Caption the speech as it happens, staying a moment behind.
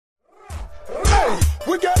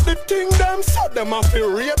We get the thing them, so them a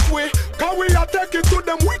feel rate we. Cause we are taking to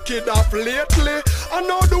them wicked off lately. And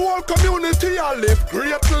now the whole community a live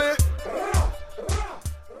greatly.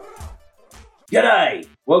 G'day!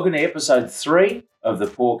 Welcome to episode 3 of the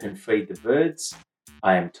Pork and Feed the Birds.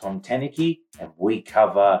 I am Tom Tanneke and we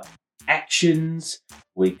cover actions,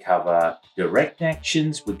 we cover direct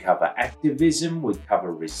actions, we cover activism, we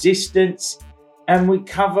cover resistance, and we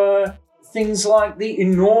cover things like the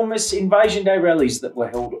enormous Invasion Day rallies that were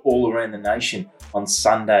held all around the nation on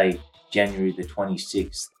Sunday, January the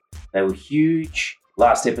 26th. They were huge.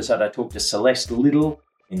 Last episode I talked to Celeste Little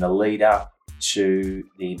in the lead up to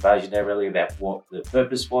the Invasion Day rally about what the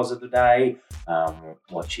purpose was of the day,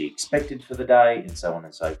 what she expected for the day, and so on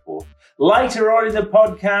and so forth. Later on in the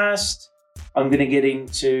podcast, I'm going to get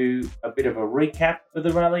into a bit of a recap of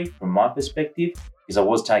the rally from my perspective, because I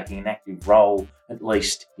was taking an active role, at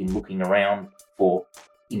least in looking around for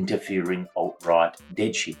interfering alt-right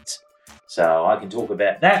dead shits. So I can talk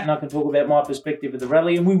about that and I can talk about my perspective of the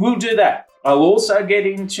rally, and we will do that. I'll also get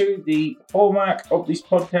into the hallmark of this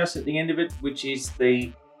podcast at the end of it, which is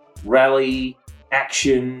the rally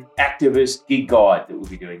action activist gig guide that we'll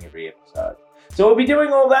be doing every episode. So we'll be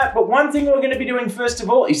doing all that, but one thing we're going to be doing first of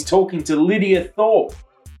all is talking to Lidia Thorpe.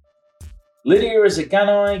 Lidia is a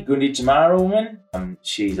Gunai Gunditjmara woman.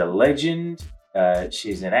 She's a legend.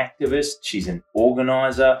 She's an activist. She's an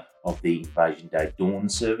organiser of the Invasion Day Dawn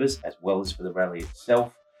service, as well as for the rally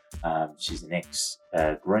itself. She's an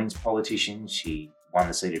ex-Greens politician. She won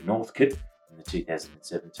the seat of Northcote in the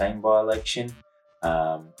 2017 by-election.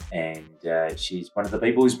 And she's one of the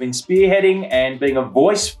people who's been spearheading and being a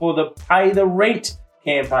voice for the Pay the Rent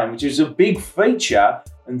campaign, which is a big feature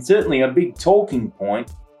and certainly a big talking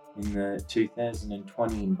point in the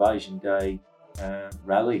 2020 Invasion Day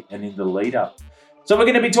rally and in the lead-up. So we're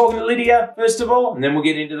going to be talking to Lidia, first of all, and then we'll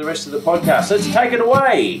get into the rest of the podcast. Let's take it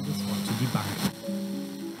away.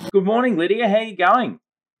 Good morning, Lidia. How are you going?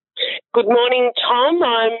 Good morning, Tom.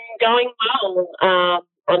 I'm going well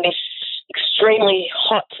on this extremely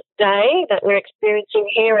hot day that we're experiencing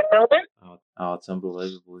here in Melbourne. Oh, it's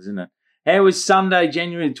unbelievable, isn't it? How was Sunday,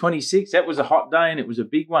 January 26th? That was a hot day and it was a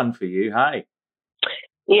big one for you, hey?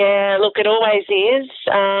 Yeah, look, it always is.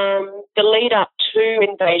 The lead up to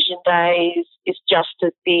Invasion Day is just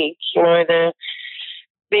as big. You know,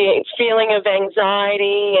 the feeling of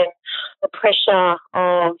anxiety and the pressure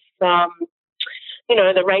of,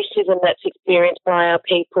 the racism that's experienced by our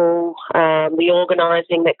people, the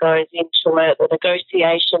organising that goes into it, the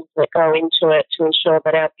negotiations that go into it to ensure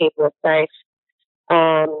that our people are safe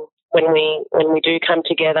when we do come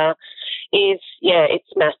together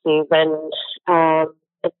it's massive. And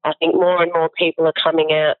I think more and more people are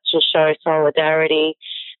coming out to show solidarity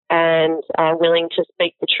and are willing to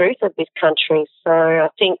speak the truth of this country. So I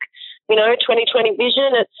think, 2020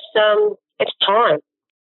 vision, it's time.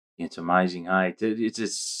 It's amazing, hey? It's a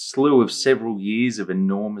slew of several years of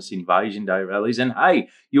enormous Invasion Day rallies. And, hey,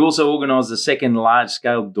 you also organised the second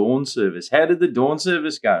large-scale Dawn service. How did the Dawn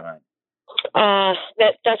service go, mate?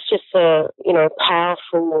 That's just a,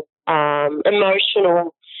 powerful,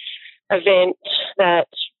 emotional event that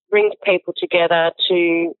brings people together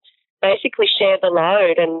to basically share the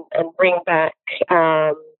load and bring back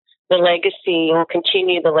the legacy or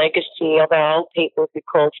continue the legacy of our old people who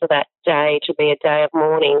called for that day to be a day of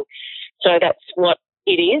mourning. So that's what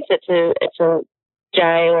it is. It's a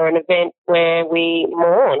day or an event where we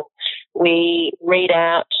mourn. We read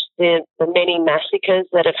out the many massacres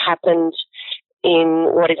that have happened in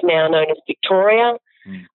what is now known as Victoria.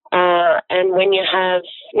 And when you have,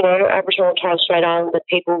 Aboriginal and Torres Strait Islander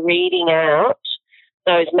people reading out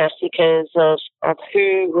those massacres of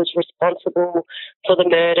who was responsible for the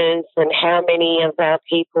murders and how many of our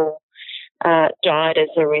people died as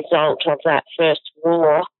a result of that first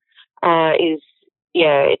war,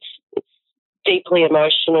 it's deeply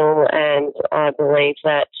emotional. And I believe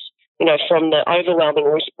that, from the overwhelming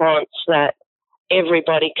response, that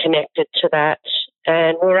everybody connected to that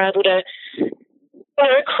and we're able to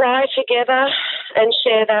cry together and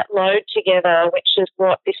share that load together, which is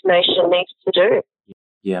what this nation needs to do.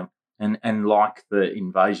 Yeah, and like the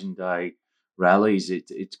Invasion Day rallies,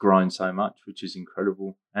 it's grown so much, which is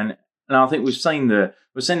incredible. And I think we've seen the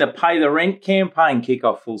Pay the Rent campaign kick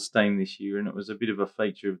off full steam this year, and it was a bit of a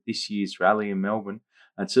feature of this year's rally in Melbourne.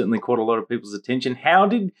 It certainly caught a lot of people's attention.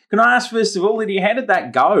 Can I ask first of all, Lidia, how did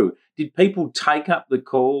that go? Did people take up the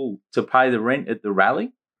call to pay the rent at the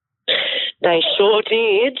rally? They sure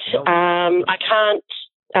did. I can't,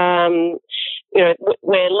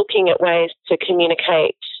 we're looking at ways to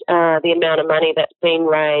communicate the amount of money that's been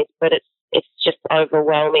raised, but it's just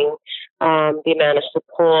overwhelming. the amount of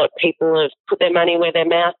support. People have put their money where their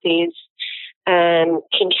mouth is and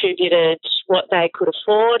contributed what they could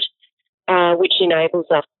afford, which enables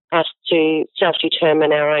us to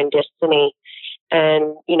self-determine our own destiny.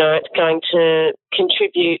 And, it's going to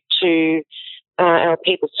contribute to our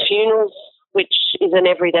people's funerals, which is an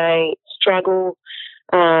everyday struggle.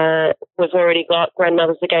 We've already got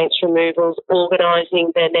Grandmothers Against Removals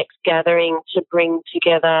organising their next gathering to bring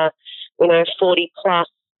together, 40-plus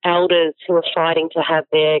elders who are fighting to have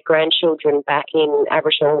their grandchildren back in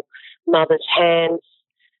Aboriginal mothers' hands.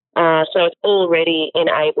 So it's already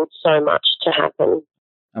enabled so much to happen.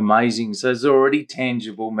 Amazing. So there's already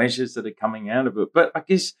tangible measures that are coming out of it. But I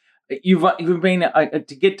guess you've been,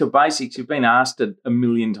 to get to basics, you've been asked it a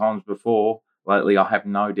million times before lately, I have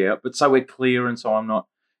no doubt. But so we're clear and so I'm not,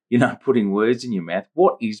 putting words in your mouth.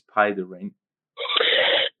 What is pay the rent?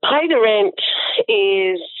 Pay the rent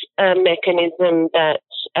is a mechanism that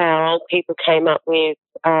our old people came up with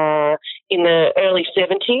in the early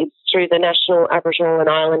 70s through the National Aboriginal and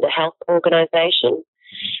Islander Health Organisation.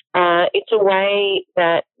 It's a way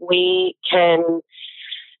that we can,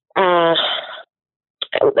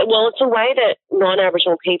 it's a way that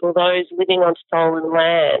non-Aboriginal people, those living on stolen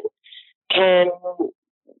land, can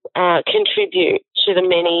contribute to the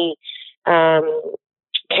many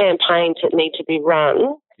campaigns that need to be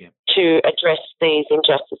run to address these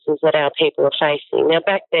injustices that our people are facing. Now,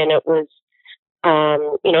 back then it was,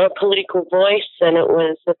 a political voice, and it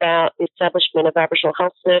was about the establishment of Aboriginal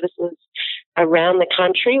health services around the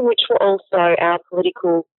country, which were also our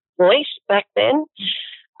political voice back then.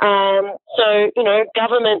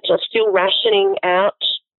 Governments are still rationing out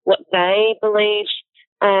what they believe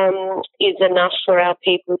is enough for our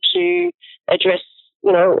people to address,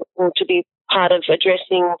 or to be part of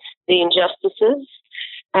addressing the injustices.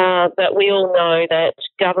 But we all know that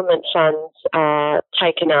government funds are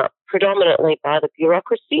taken up predominantly by the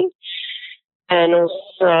bureaucracy and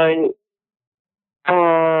also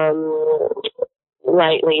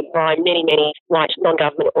lately by many, like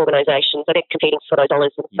non-government organisations that are competing for those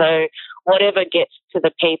dollars. And so whatever gets to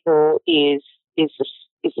the people is the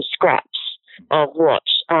scraps of what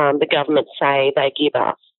the government say they give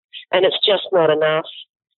us. And it's just not enough.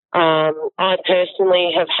 I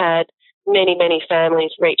personally have had many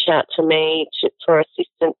families reach out to me for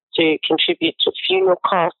assistance to contribute to funeral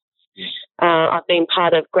costs. I've been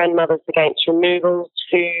part of Grandmothers Against Removals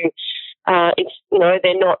who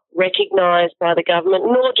they're not recognised by the government,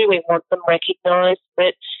 nor do we want them recognised,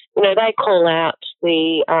 but, they call out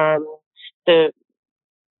the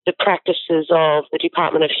practices of the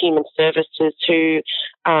Department of Human Services who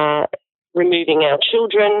are removing our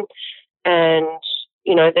children, and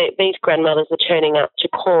these grandmothers are turning up to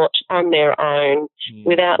court on their own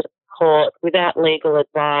without support, without legal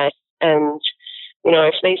advice. And,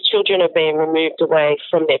 if these children are being removed away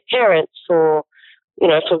from their parents for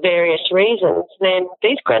various reasons, then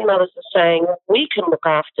these grandmothers are saying, we can look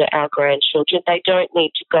after our grandchildren. They don't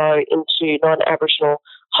need to go into non-Aboriginal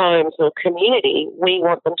homes or community. We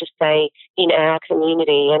want them to stay in our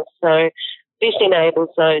community. And so this enables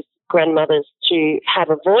those grandmothers to have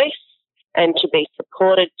a voice and to be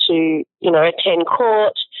supported to, attend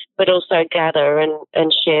court, but also gather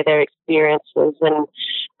and share their experiences and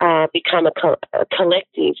become a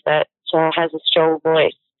collective that has a strong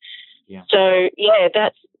voice. Yeah. So,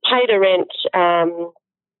 that's pay the rent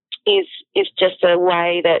is just a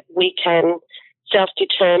way that we can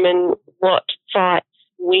self-determine what fights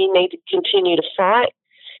we need to continue to fight.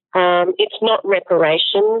 It's not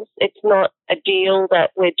reparations. It's not a deal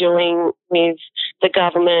that we're doing with the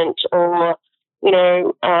government or,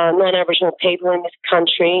 non-Aboriginal people in this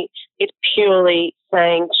country. It's purely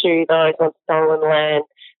saying to those on stolen land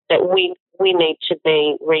that we need to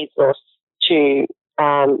be resourced to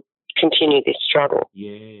continue this struggle.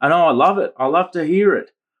 Yeah. And I love it. I love to hear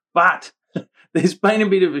it. But there's been a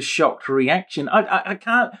bit of a shocked reaction.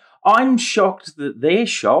 I'm shocked that they're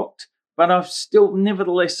shocked, but I've still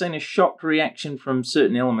nevertheless seen a shocked reaction from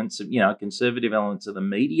certain elements of, conservative elements of the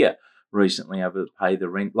media recently over Pay the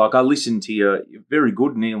Rent. Like, I listened to your very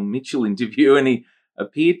good Neil Mitchell interview, and he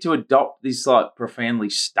appeared to adopt this profoundly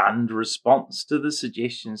stunned response to the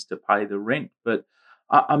suggestions to pay the rent. But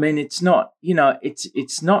I mean, it's not,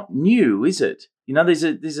 it's not new, is it?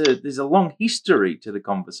 There's a long history to the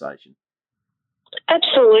conversation.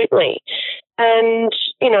 Absolutely. And,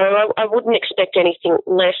 I wouldn't expect anything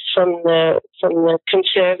less from the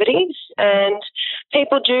Conservatives, and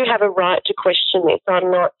people do have a right to question this.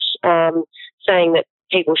 I'm not saying that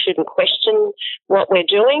people shouldn't question what we're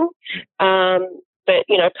doing, but,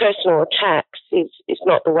 personal attacks is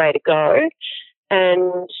not the way to go.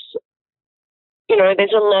 And,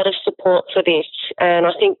 there's a lot of support for this. And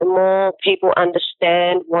I think the more people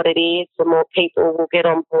understand what it is, the more people will get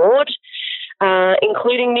on board,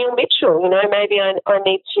 including Neil Mitchell. Maybe I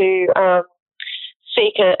need to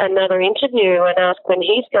seek another interview and ask when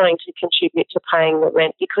he's going to contribute to paying the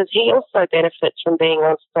rent, because he also benefits from being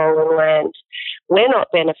on stolen land. We're not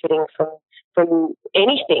benefiting from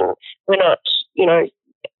anything. We're not,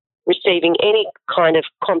 receiving any kind of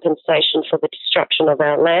compensation for the destruction of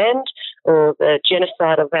our land or the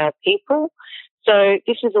genocide of our people. So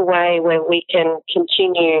this is a way where we can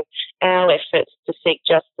continue our efforts to seek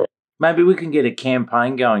justice. Maybe we can get a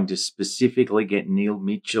campaign going to specifically get Neil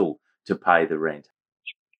Mitchell to pay the rent.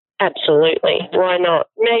 Absolutely. Why not?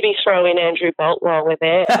 Maybe throw in Andrew Bolt while we're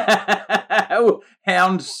there.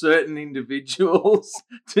 Hound certain individuals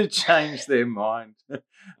to change their mind.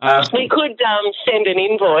 We could send an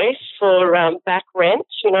invoice for back rent.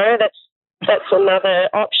 That's another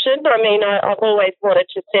option. I mean, I've always wanted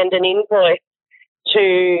to send an invoice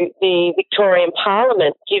to the Victorian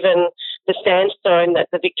Parliament, given the sandstone that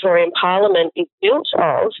the Victorian Parliament is built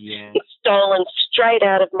of. Yeah. It's stolen straight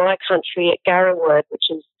out of my country at Garraward, which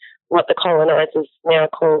is what the colonisers now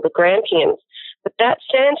call the Grampians. But that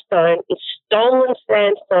sandstone is stolen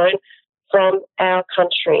sandstone from our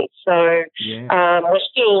country. So we're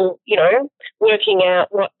still, working out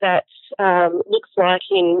what that looks like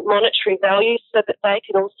in monetary value, so that they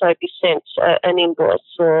can also be sent an invoice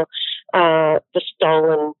for the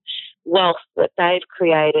stolen wealth that they've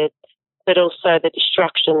created, but also the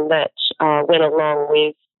destruction that went along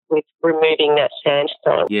with removing that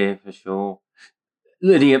sandstone. Yeah, for sure.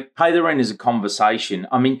 Lidia, pay the rent is a conversation.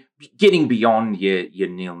 I mean, getting beyond your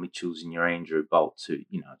Neil Mitchells and your Andrew Bolts, who,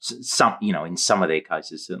 in some of their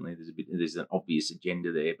cases, certainly there's an obvious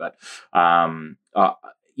agenda there. But,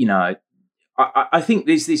 I think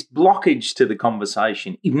there's this blockage to the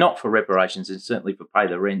conversation, if not for reparations and certainly for pay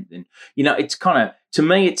the rent. And, it's kind of, to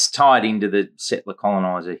me, it's tied into the settler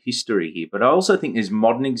coloniser history here. But I also think there's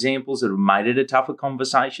modern examples that have made it a tougher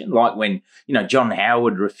conversation, like when, John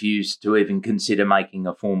Howard refused to even consider making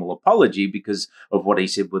a formal apology because of what he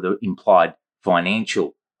said were the implied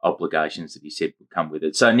financial obligations that he said would come with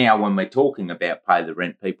it. So now when we're talking about pay the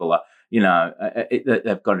rent, people are,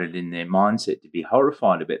 they've got it in their mindset to be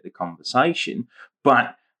horrified about the conversation.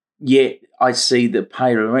 But yet I see the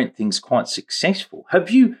pay the rent thing's quite successful. Have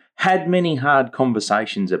you had many hard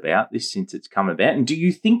conversations about this since it's come about? And do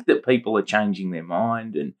you think that people are changing their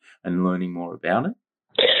mind and learning more about it?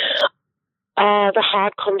 The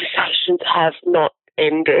hard conversations have not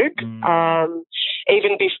ended.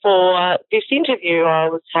 Even before this interview, I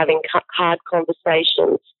was having hard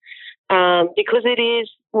conversations because it is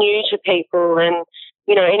new to people, and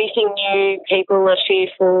anything new, people are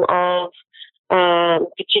fearful of,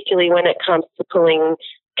 particularly when it comes to pulling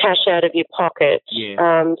cash out of your pocket.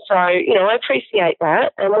 So I appreciate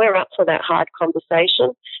that, and we're up for that hard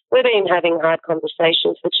conversation. We've been having hard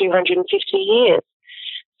conversations for 250 years.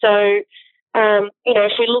 So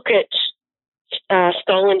if we look at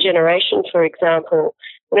stolen generation, for example,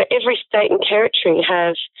 every state and territory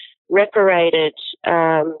have reparated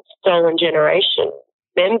stolen generation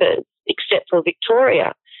members except for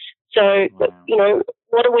Victoria. So,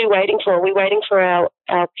 what are we waiting for? Are we waiting for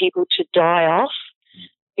our people to die off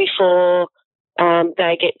before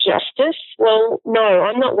they get justice? Well, no,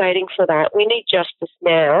 I'm not waiting for that. We need justice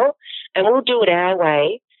now, and we'll do it our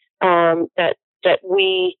way, that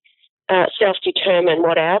we self-determine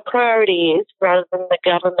what our priority is, rather than the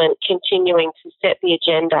government continuing to set the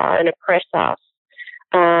agenda and oppress us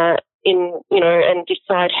and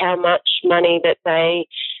decide how much money that they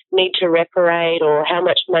need to reparate or how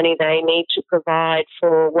much money they need to provide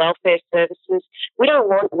for welfare services. We don't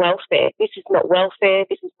want welfare. This is not welfare.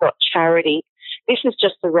 This is not charity. This is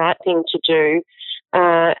just the right thing to do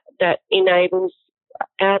that enables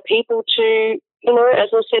our people to, as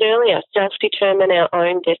I said earlier, self-determine our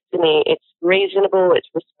own destiny. It's reasonable, it's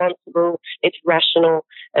responsible, it's rational,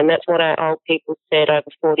 and that's what our old people said over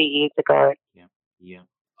 40 years ago. Yeah.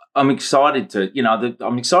 I'm excited to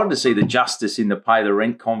see the justice in the pay the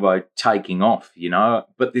rent convo taking off,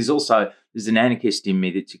 but there's an anarchist in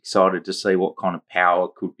me that's excited to see what kind of power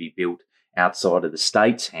could be built outside of the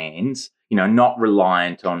state's hands, not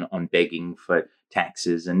reliant on begging for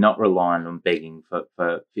taxes and not reliant on begging for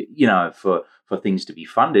things to be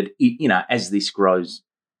funded, as this grows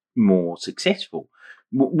more successful.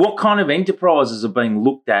 What kind of enterprises are being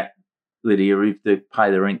looked at, Lidia, if the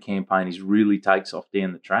pay the rent campaign really takes off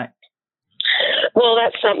down the track? Well,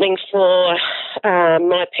 that's something for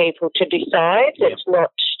my people to decide. Yep. It's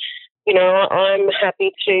not, I'm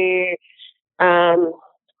happy to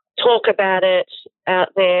talk about it out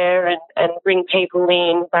there and bring people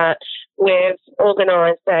in. But we've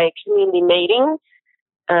organised a community meeting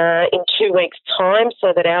in 2 weeks' time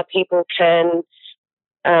so that our people can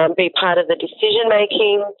be part of the decision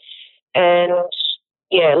making. And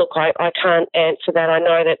yeah, look, I can't answer that. I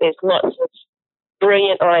know that there's lots of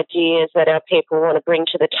brilliant ideas that our people want to bring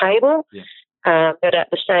to the table, but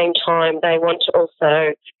at the same time, they want to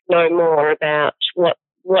also know more about what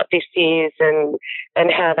this is and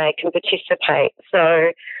how they can participate.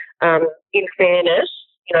 So, in fairness,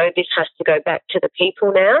 this has to go back to the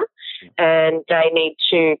people now, and they need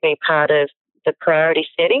to be part of the priority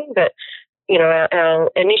setting. But our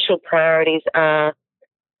initial priorities are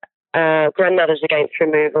grandmothers against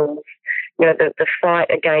removals, the fight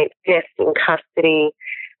against deaths in custody,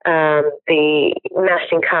 the mass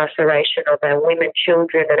incarceration of our women,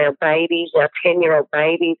 children and our babies. Our 10-year-old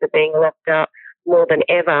babies are being locked up more than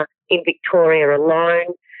ever in Victoria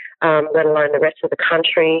alone, let alone the rest of the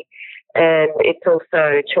country. And it's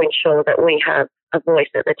also to ensure that we have a voice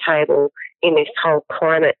at the table in this whole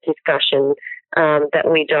climate discussion that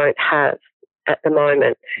we don't have at the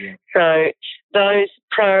moment. Yeah. So those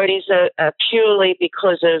priorities are purely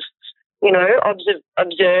because of,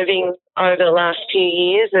 observing over the last few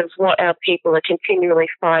years of what our people are continually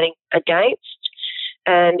fighting against.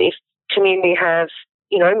 And if community have,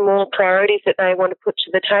 more priorities that they want to put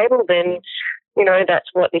to the table, then,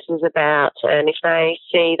 that's what this is about. And if they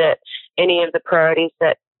see that any of the priorities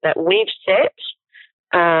that we've set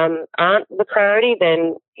aren't the priority,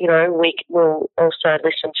 then, we will also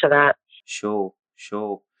listen to that. Sure.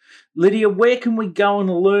 Lidia, where can we go and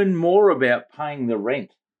learn more about paying the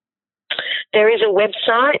rent? There is a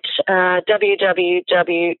website,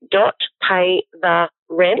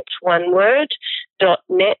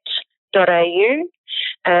 www.paytherent.net.au.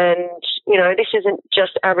 And, this isn't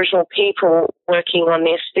just Aboriginal people working on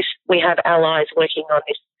this. We have allies working on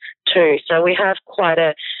this too. So we have quite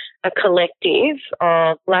a collective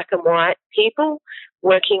of black and white people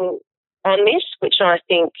working on this, which I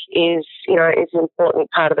think is an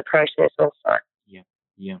important part of the process also.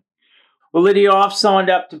 Yeah. Well, Lidia, I've signed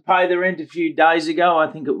up to pay the rent a few days ago. I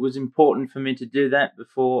think it was important for me to do that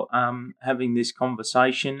before having this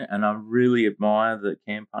conversation, and I really admire the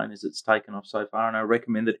campaign as it's taken off so far, and I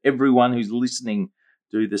recommend that everyone who's listening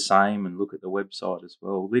do the same and look at the website as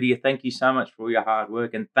well. Lidia, thank you so much for all your hard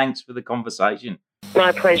work, and thanks for the conversation.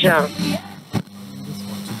 My pleasure.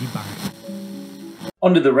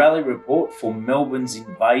 On to the rally report for Melbourne's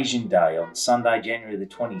Invasion Day on Sunday, January the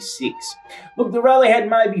 26th. Look, the rally had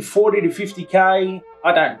maybe 40 to 50k.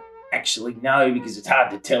 I don't actually know because it's hard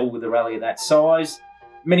to tell with a rally of that size.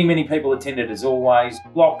 Many people attended as always,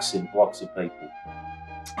 blocks and blocks of people.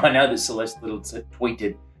 I know that Celeste Little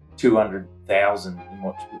tweeted 200,000 in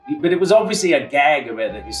watch, but it was obviously a gag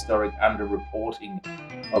about the historic underreporting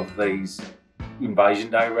of these Invasion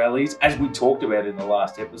Day rallies, as we talked about in the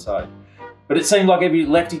last episode. But it seemed like every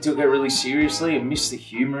lefty took it really seriously and missed the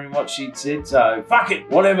humour in what she'd said. So, fuck it,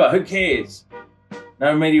 whatever, who cares?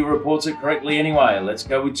 No media reports it correctly anyway. Let's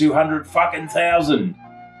go with 200,000.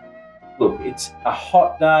 Look, it's a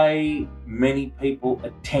hot day. Many people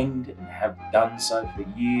attend and have done so for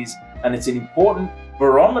years. And it's an important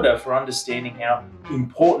barometer for understanding how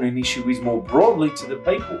important an issue is more broadly to the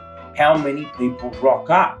people. How many people rock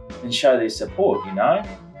up and show their support,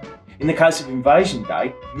 In the case of Invasion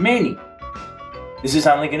Day, many. This is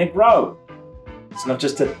only going to grow. It's not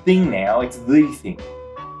just a thing now, it's the thing.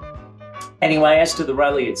 Anyway, as to the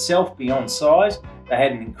rally itself, beyond size, they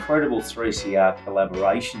had an incredible 3CR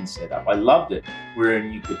collaboration set up. I loved it,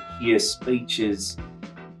 wherein you could hear speeches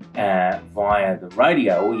via the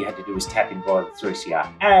radio. All you had to do was tap in via the 3CR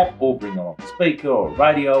app or bring along a speaker or a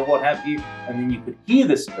radio or what have you, and then you could hear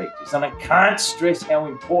the speeches. And I can't stress how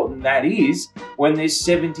important that is when there's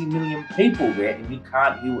 70 million people there and you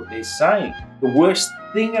can't hear what they're saying. The worst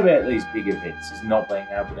thing about these big events is not being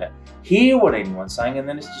able to hear what anyone's saying, and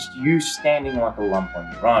then it's just you standing like a lump on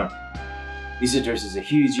your own. This addresses a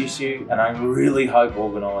huge issue, and I really hope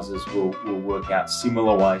organisers will work out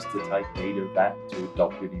similar ways to take heed of that, to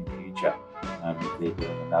adopt it in future if they're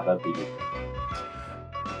doing another big event.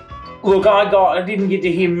 Look, I didn't get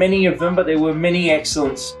to hear many of them, but there were many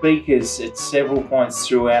excellent speakers at several points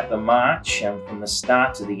throughout the march, from the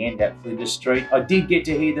start to the end at Flinders Street. I did get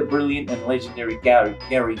to hear the brilliant and legendary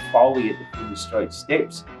Gary Foley at the Flinders Street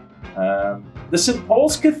steps. The St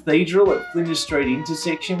Paul's Cathedral at Flinders Street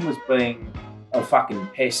intersection was being a fucking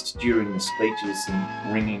pest during the speeches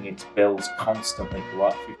and ringing its bells constantly for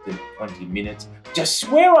like 15 to 20 minutes, which I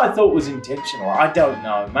swear I thought was intentional. I don't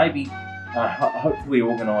know. Maybe, hopefully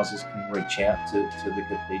organisers can reach out to the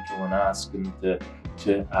cathedral and ask them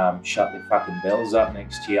to shut their fucking bells up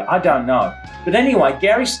next year. I don't know. But anyway,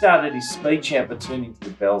 Gary started his speech out by turning to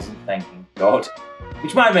the bells and thanking God,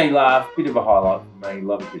 which made me laugh. Bit of a highlight for me.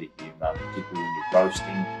 Love a bit of humour, particularly when you're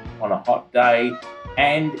roasting on a hot day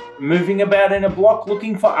and moving about in a block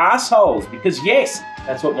looking for assholes. Because yes,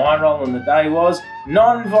 that's what my role in the day was.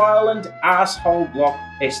 Non-violent asshole block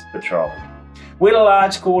pest patrol. We had a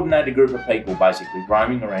large coordinated group of people basically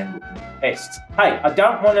roaming around looking for pests. Hey, I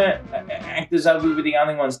don't want to act as though we were the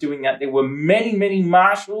only ones doing that. There were many, many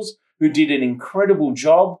marshals who did an incredible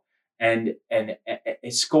job and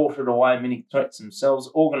escorted away many threats themselves.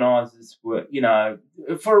 Organisers were,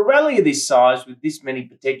 for a rally of this size with this many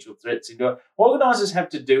potential threats into it, organisers have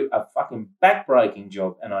to do a fucking backbreaking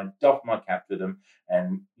job, and I doff my cap to them.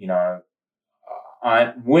 And,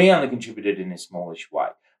 we only contributed in a smallish way,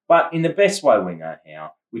 but in the best way we know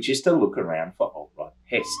how, which is to look around for alt-right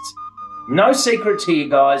pests. No secrets here,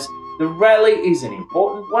 guys. The rally is an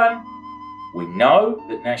important one. We know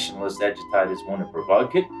that nationalist agitators want to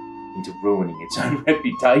provoke it into ruining its own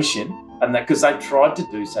reputation, and that because they tried to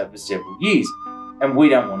do so for several years, and we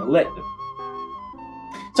don't want to let them.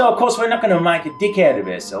 So, of course, we're not going to make a dick out of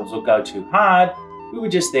ourselves or go too hard. We were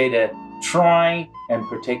just there to try and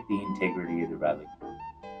protect the integrity of the rally.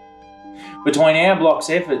 Between our block's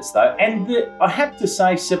efforts, though, and I have to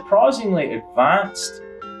say, surprisingly advanced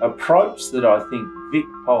approach that I think Vic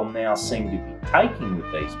Pol now seem to be taking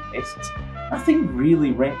with these pests, nothing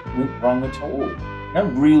really went wrong at all. No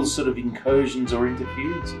real sort of incursions or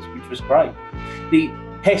interferences, which was great. The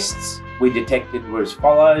pests we detected were as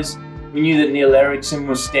follows. We knew that Neil Erickson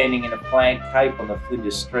was standing in a plaid cape on the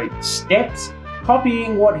Flinders Street steps,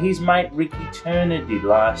 copying what his mate Ricky Turner did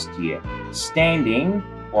last year, standing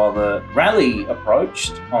while the rally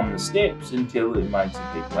approached on the steps until it made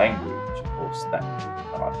some people angry, which of course that was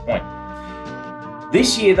the high point.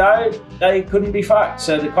 This year though, they couldn't be fucked,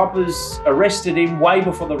 so the coppers arrested him way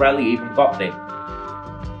before the rally even got there.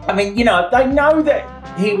 I mean, they know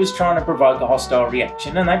that he was trying to provoke a hostile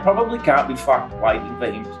reaction, and they probably can't be fucked waiting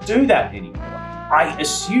for him to do that anymore. I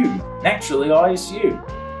assume.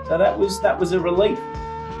 So that was a relief.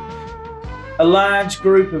 A large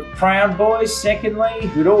group of Proud Boys, secondly,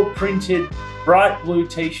 who'd all printed bright blue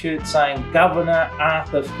t-shirts saying Governor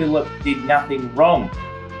Arthur Phillip did nothing wrong,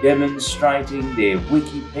 demonstrating their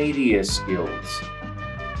Wikipedia skills.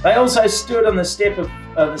 They also stood on the steps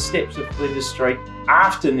of Flinders Street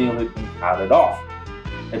after Neil had been carted off.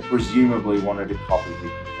 They presumably wanted to copy Ricky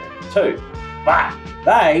Turner too. But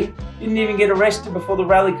they didn't even get arrested before the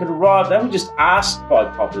rally could arrive. They were just asked by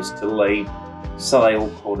coppers to leave, so they all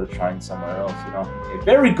caught a train somewhere else. They're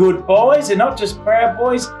very good boys. They're not just Proud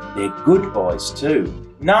Boys, they're good boys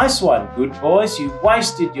too. Nice one, good boys. You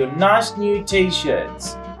wasted your nice new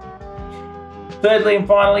t-shirts. Thirdly and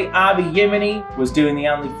finally, Avi Yemeni was doing the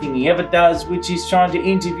only thing he ever does, which is trying to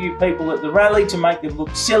interview people at the rally to make them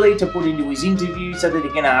look silly to put into his interview so that he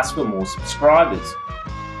can ask for more subscribers.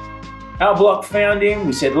 Our block found him,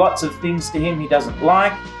 we said lots of things to him he doesn't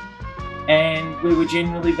like, and we were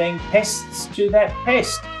generally being pests to that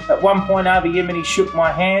pest. At one point, Avi Yemeni shook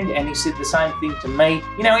my hand and he said the same thing to me.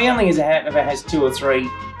 He only ever has 2 or 3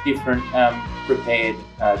 different prepared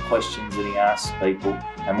questions that he asks people,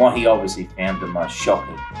 and what he obviously found the most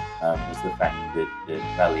shocking was the fact that the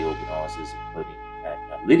rally organisers, including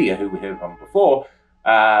Lidia, who we heard from before,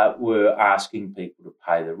 were asking people to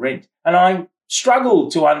pay the rent. And I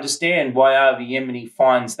struggled to understand why Avi Yemeni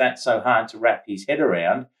finds that so hard to wrap his head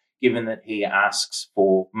around, given that he asks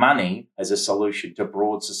for money as a solution to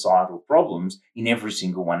broad societal problems in every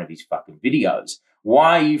single one of his fucking videos.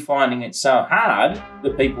 Why are you finding it so hard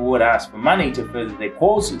that people would ask for money to further their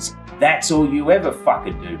causes? That's all you ever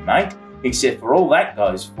fucking do, mate. Except for all that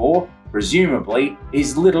goes for, presumably,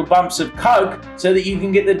 is little bumps of coke so that you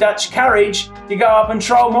can get the Dutch courage to go up and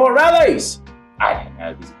troll more rallies. I don't know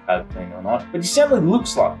if he's a coke fiend or not, but he certainly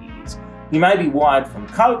looks like he is. He may be wired from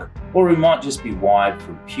coke, or he might just be wired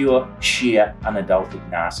from pure, sheer,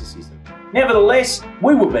 unadulterated narcissism. Nevertheless,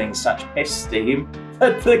 we were being such pests to him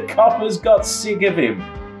that the coppers got sick of him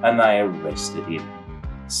and they arrested him.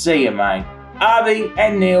 See you, mate. Avi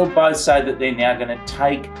and Neil both say that they're now going to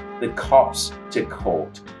take the cops to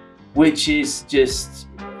court, which is just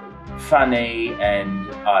funny, and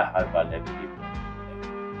I hope I never do.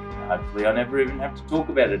 Hopefully I never even have to talk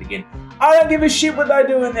about it again. I don't give a shit what they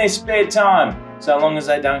do in their spare time, so long as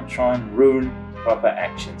they don't try and ruin proper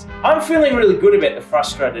actions. I'm feeling really good about the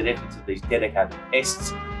frustrated efforts of these dedicated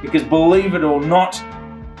pests, because believe it or not,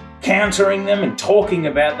 countering them and talking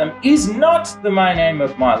about them is not the main aim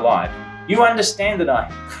of my life. You understand that I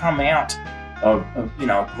have come out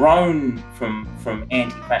grown from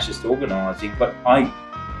anti-fascist organising, but I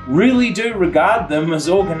really do regard them as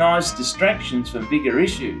organised distractions from bigger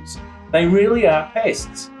issues. They really are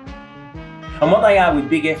pests. And what they are with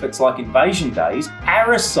big efforts like Invasion Day is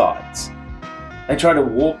parasites. They try to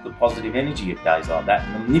warp the positive energy of days like that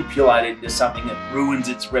and manipulate it into something that ruins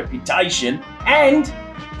its reputation and,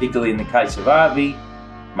 particularly in the case of Harvey,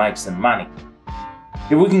 makes them money.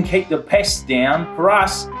 If we can keep the pests down, for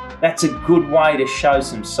us, that's a good way to show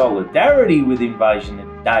some solidarity with Invasion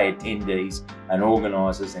Day attendees and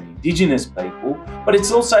organisers and Indigenous people, but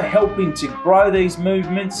it's also helping to grow these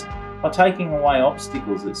movements by taking away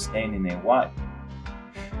obstacles that stand in their way.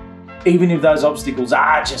 Even if those obstacles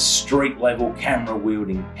are just street-level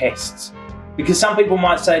camera-wielding pests. Because some people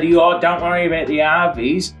might say to you, oh, don't worry about the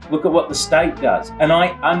RVs, look at what the state does. And I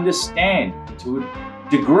understand. To a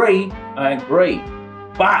degree, I agree.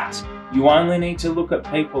 But you only need to look at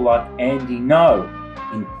people like Andy No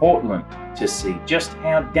in Portland to see just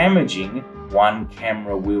how damaging one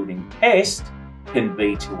camera-wielding pest can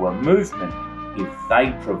be to a movement if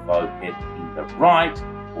they provoke it in the right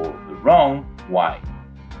or the wrong way.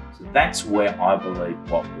 So that's where I believe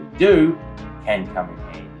what we do can come in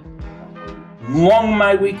handy. Long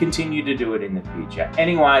may we continue to do it in the future.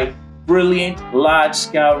 Anyway, brilliant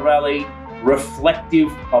large-scale rally,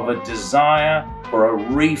 reflective of a desire for a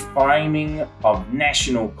reframing of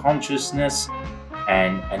national consciousness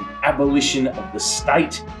and an abolition of the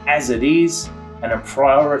state as it is, and a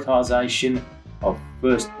prioritisation of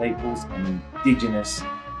First Peoples and Indigenous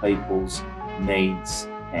peoples' needs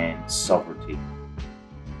and sovereignty.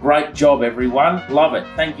 Great job, everyone. Love it.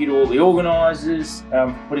 Thank you to all the organisers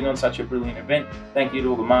for putting on such a brilliant event. Thank you to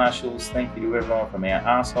all the marshals. Thank you to everyone from our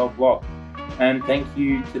arsehole block. And thank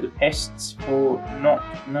you to the pests for not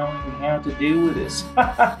knowing how to deal with this.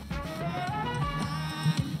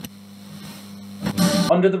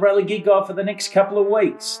 On to the rally gig guide for the next couple of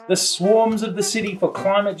weeks. The swarms of the city for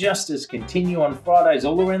climate justice continue on Fridays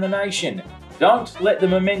all around the nation. Don't let the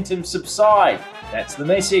momentum subside. That's the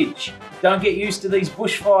message. Don't get used to these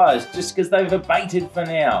bushfires just because they've abated for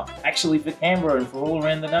now. Actually, for Canberra and for all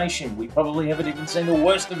around the nation, we probably haven't even seen the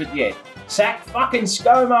worst of it yet. Sack fucking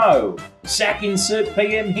ScoMo. Sack insert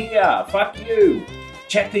PM here. Fuck you.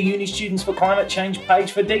 Check the Uni Students for Climate Change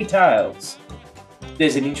page for details.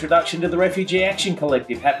 There's an introduction to the Refugee Action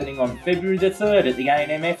Collective happening on February the 3rd at the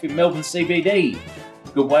A&MF in Melbourne CBD.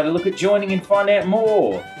 Good way to look at joining and find out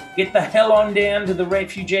more. Get the hell on down to the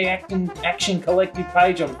Refugee Action Collective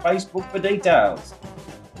page on Facebook for details.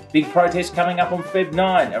 Big protest coming up on Feb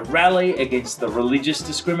 9, a rally against the religious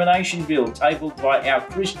discrimination bill tabled by our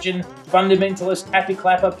Christian fundamentalist happy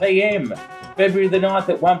clapper PM. February the 9th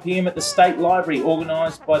at 1 PM at the State Library,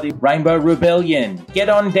 organised by the Rainbow Rebellion. Get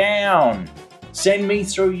on down. Send me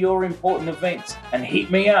through your important events and hit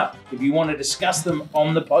me up if you want to discuss them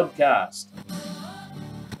on the podcast.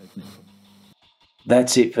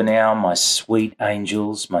 That's it for now, my sweet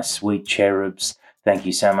angels, my sweet cherubs. Thank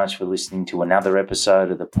you so much for listening to another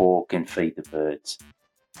episode of The Pork and Feed the Birds.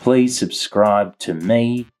 Please subscribe to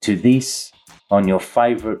me, to this, on your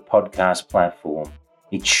favourite podcast platform.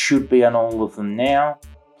 It should be on all of them now.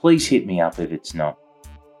 Please hit me up if it's not.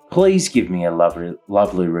 Please give me a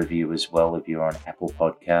lovely review as well if you're on Apple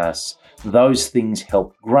Podcasts. Those things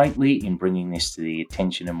help greatly in bringing this to the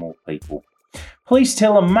attention of more people. Please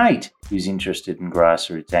tell a mate who's interested in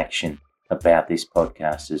grassroots action about this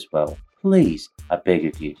podcast as well. Please, I beg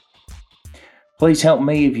of you. Please help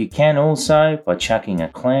me if you can also by chucking a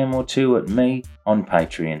clam or two at me on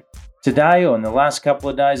Patreon. Today, or in the last couple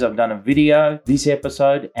of days, I've done a video, this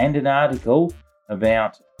episode, and an article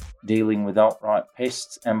about dealing with alt-right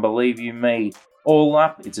pests, and believe you me, all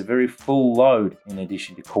up, it's a very full load in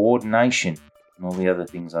addition to coordination and all the other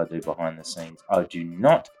things I do behind the scenes. I do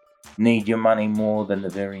not need your money more than the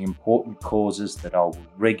very important causes that I will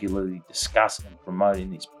regularly discuss and promote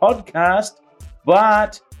in this podcast,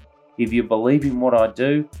 but if you believe in what I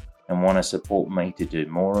do and want to support me to do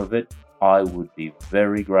more of it, I would be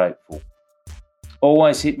very grateful.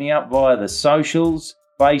 Always hit me up via the socials,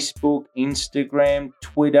 Facebook, Instagram,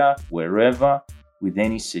 Twitter, wherever, with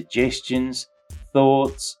any suggestions,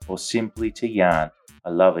 thoughts, or simply to yarn.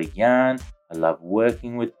 I love a yarn, I love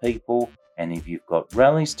working with people, and if you've got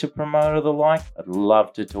rallies to promote or the like, I'd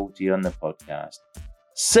love to talk to you on the podcast.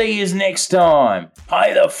 See yous next time.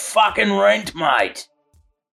 Pay the fucking rent, mate.